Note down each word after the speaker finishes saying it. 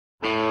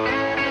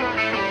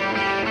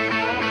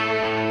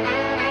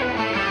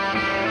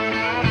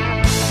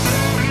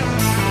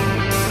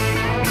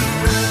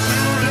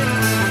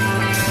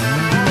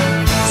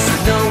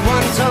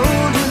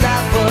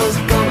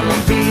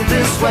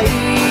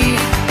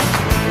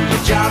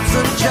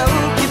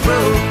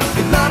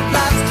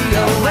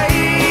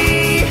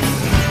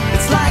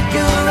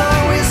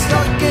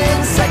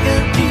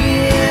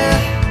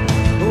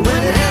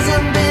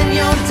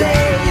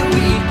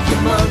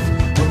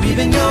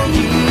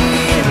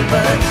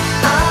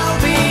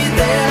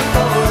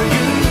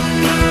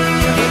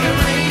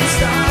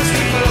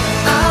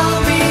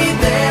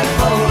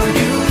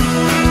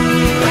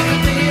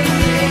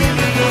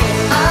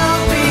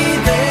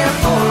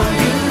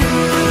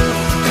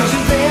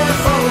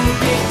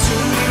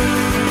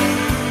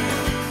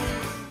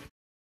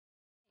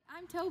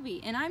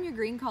Toby, and I'm your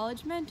Green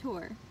College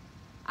mentor.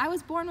 I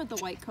was born with a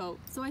white coat,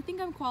 so I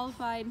think I'm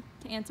qualified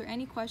to answer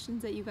any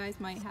questions that you guys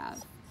might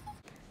have.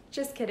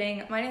 Just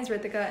kidding. My name is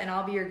Ritika, and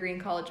I'll be your Green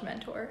College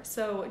mentor.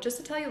 So just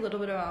to tell you a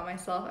little bit about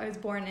myself, I was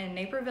born in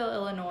Naperville,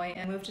 Illinois,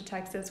 and moved to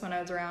Texas when I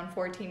was around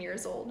 14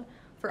 years old.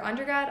 For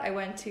undergrad, I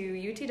went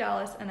to UT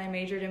Dallas, and I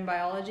majored in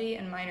biology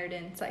and minored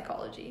in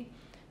psychology.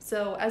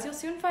 So as you'll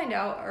soon find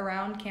out,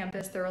 around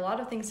campus, there are a lot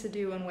of things to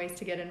do and ways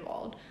to get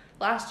involved.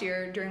 Last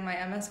year, during my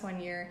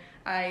MS1 year,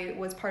 I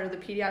was part of the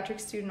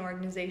Pediatric Student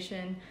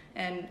Organization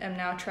and am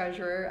now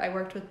treasurer. I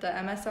worked with the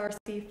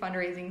MSRC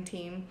fundraising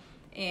team,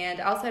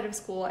 and outside of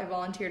school, I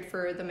volunteered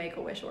for the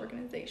Make-A-Wish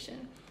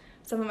organization.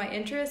 Some of my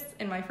interests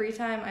in my free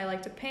time, I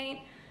like to paint,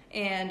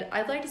 and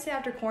I'd like to say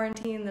after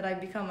quarantine that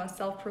I've become a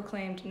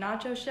self-proclaimed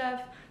nacho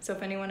chef, so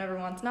if anyone ever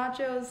wants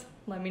nachos,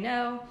 let me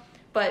know.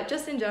 But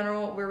just in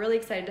general, we're really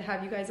excited to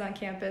have you guys on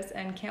campus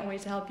and can't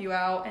wait to help you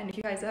out. And if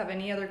you guys have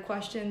any other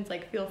questions,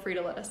 feel free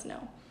to let us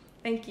know.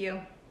 Thank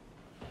you.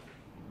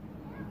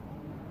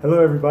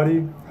 Hello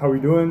everybody, how are we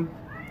doing?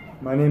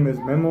 My name is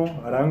Memo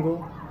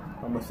Arango.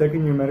 I'm a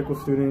second-year medical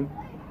student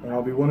and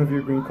I'll be one of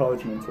your Green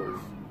College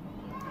mentors.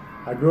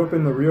 I grew up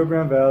in the Rio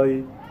Grande Valley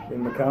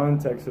in McAllen,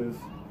 Texas,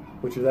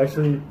 which is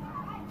actually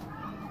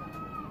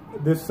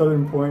this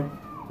southern point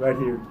right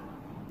here.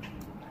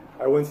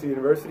 I went to the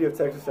University of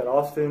Texas at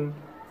Austin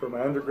for my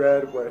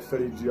undergrad, where I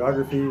studied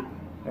geography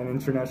and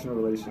international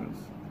relations.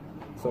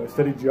 So I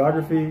studied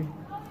geography,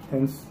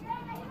 hence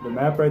the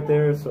map right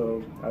there,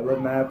 so I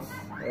love maps,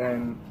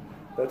 and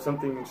that's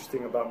something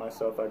interesting about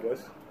myself, I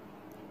guess.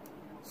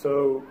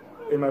 So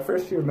in my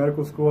first year of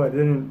medical school, I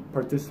didn't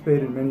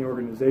participate in many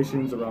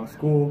organizations around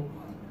school,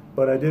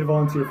 but I did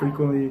volunteer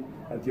frequently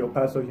at the El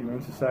Paso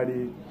Humane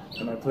Society,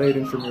 and I played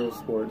intramural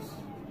sports,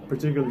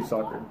 particularly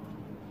soccer.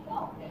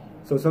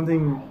 So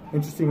something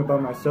interesting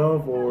about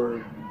myself,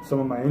 or some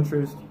of my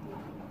interests,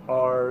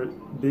 are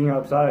being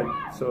outside.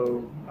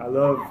 So I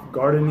love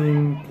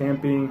gardening,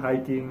 camping,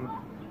 hiking,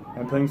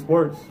 and playing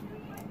sports.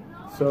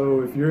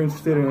 So if you're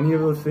interested in any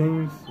of those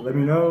things, let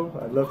me know.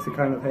 I'd love to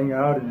kind of hang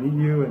out and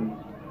meet you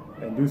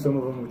and do some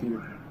of them with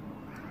you.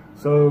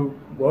 So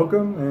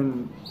welcome,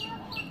 and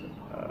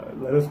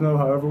let us know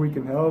however we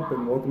can help,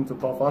 and welcome to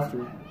Paul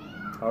Foster.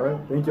 All right,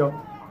 thank y'all.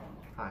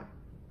 Hi,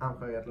 I'm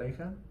Javier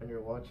Leija, and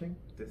you're watching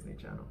Disney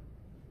Channel.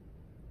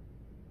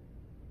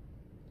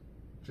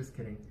 Just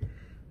kidding.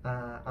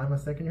 I'm a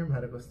second-year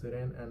medical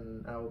student,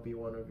 and I will be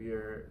one of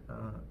your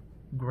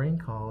Green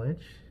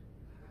College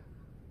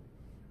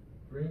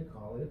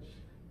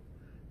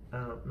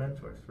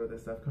mentors for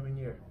this upcoming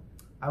year.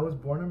 I was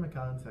born in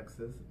McAllen,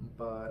 Texas,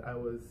 but I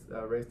was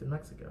raised in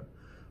Mexico.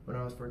 When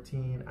I was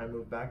 14, I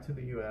moved back to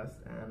the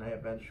US, and I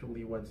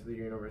eventually went to the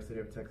University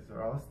of Texas at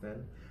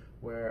Austin,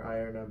 where I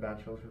earned a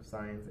Bachelor of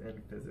Science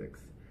in Physics.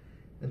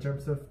 In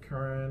terms of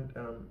current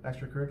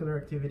extracurricular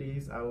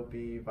activities, I will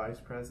be Vice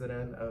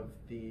President of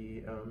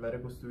the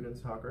Medical Student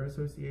Soccer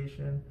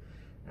Association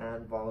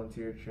and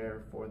Volunteer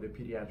Chair for the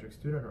Pediatric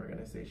Student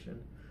Organization,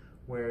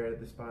 where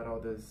despite all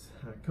this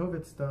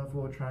COVID stuff,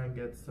 we'll try and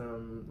get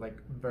some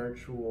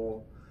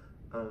virtual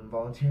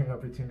volunteering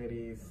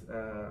opportunities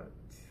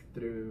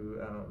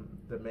through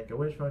the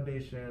Make-A-Wish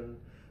Foundation,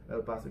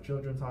 El Paso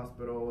Children's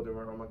Hospital, the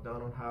Ronald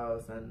McDonald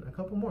House, and a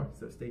couple more,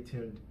 so stay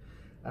tuned.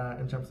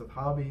 In terms of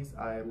hobbies,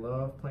 I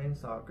love playing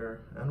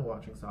soccer and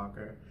watching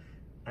soccer,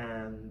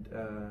 and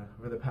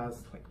for the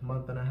past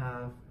month and a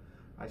half,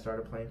 I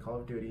started playing Call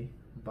of Duty,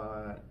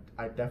 but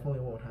I definitely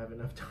won't have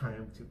enough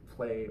time to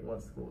play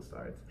once school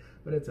starts,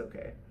 but it's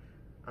okay.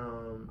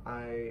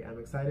 I am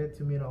excited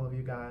to meet all of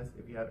you guys.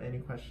 If you have any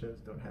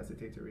questions, don't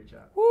hesitate to reach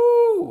out.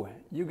 Woo!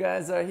 You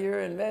guys are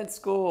here in med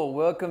school.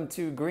 Welcome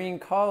to Green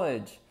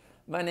College.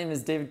 My name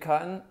is David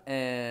Cotton,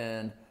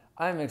 and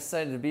I'm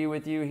excited to be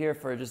with you here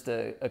for just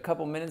a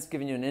couple minutes,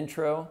 giving you an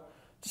intro,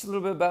 just a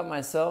little bit about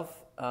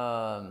myself.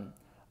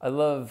 I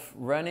love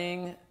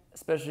running,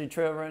 especially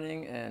trail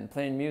running, and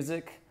playing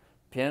music,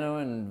 piano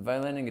and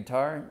violin and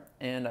guitar,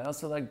 and I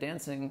also like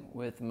dancing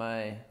with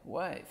my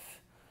wife.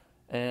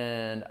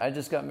 And I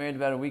just got married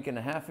about a week and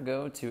a half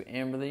ago to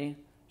Amberly.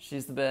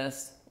 She's the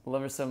best,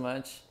 love her so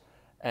much.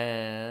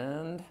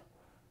 And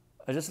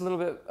just a little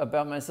bit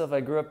about myself.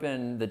 I grew up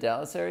in the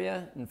Dallas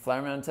area in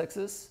Flower Mound,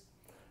 Texas,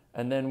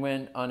 and then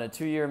went on a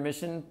 2-year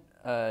mission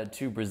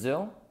to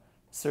Brazil,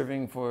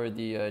 serving for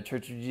the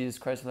Church of Jesus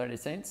Christ of Latter-day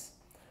Saints.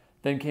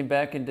 Then came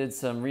back and did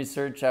some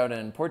research out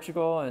in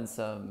Portugal and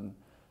some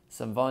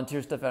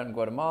volunteer stuff out in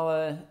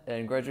Guatemala,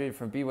 and graduated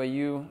from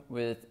BYU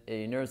with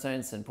a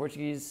neuroscience and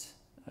Portuguese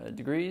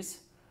degrees.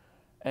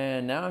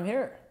 And now I'm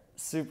here,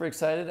 super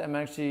excited. I'm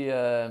actually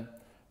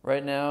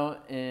right now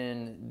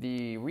in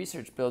the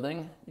research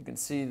building. You can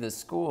see the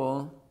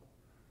school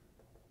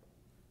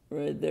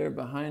right there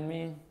behind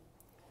me,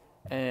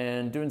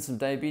 and doing some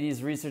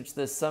diabetes research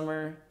this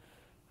summer.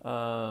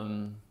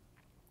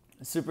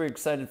 Super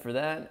excited for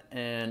that.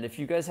 And if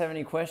you guys have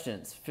any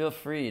questions, feel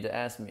free to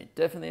ask me.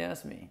 Definitely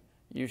ask me.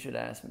 You should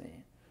ask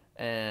me.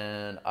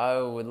 And I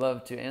would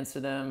love to answer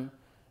them,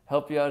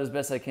 help you out as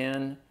best I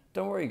can.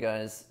 Don't worry,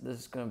 guys. This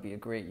is going to be a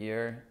great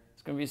year. It's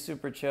It's going to be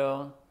super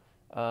chill,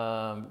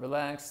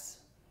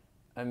 relaxed.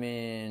 I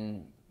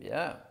mean,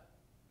 yeah,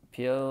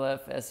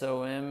 PLF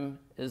SOM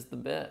is the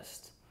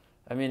best.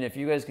 I mean, if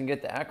you guys can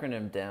get the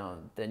acronym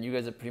down, then you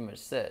guys are pretty much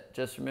set.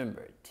 Just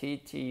remember,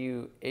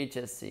 TTU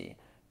HSC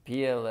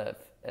PLF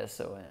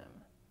SOM.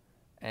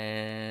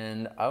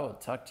 And I will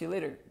talk to you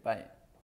later. Bye.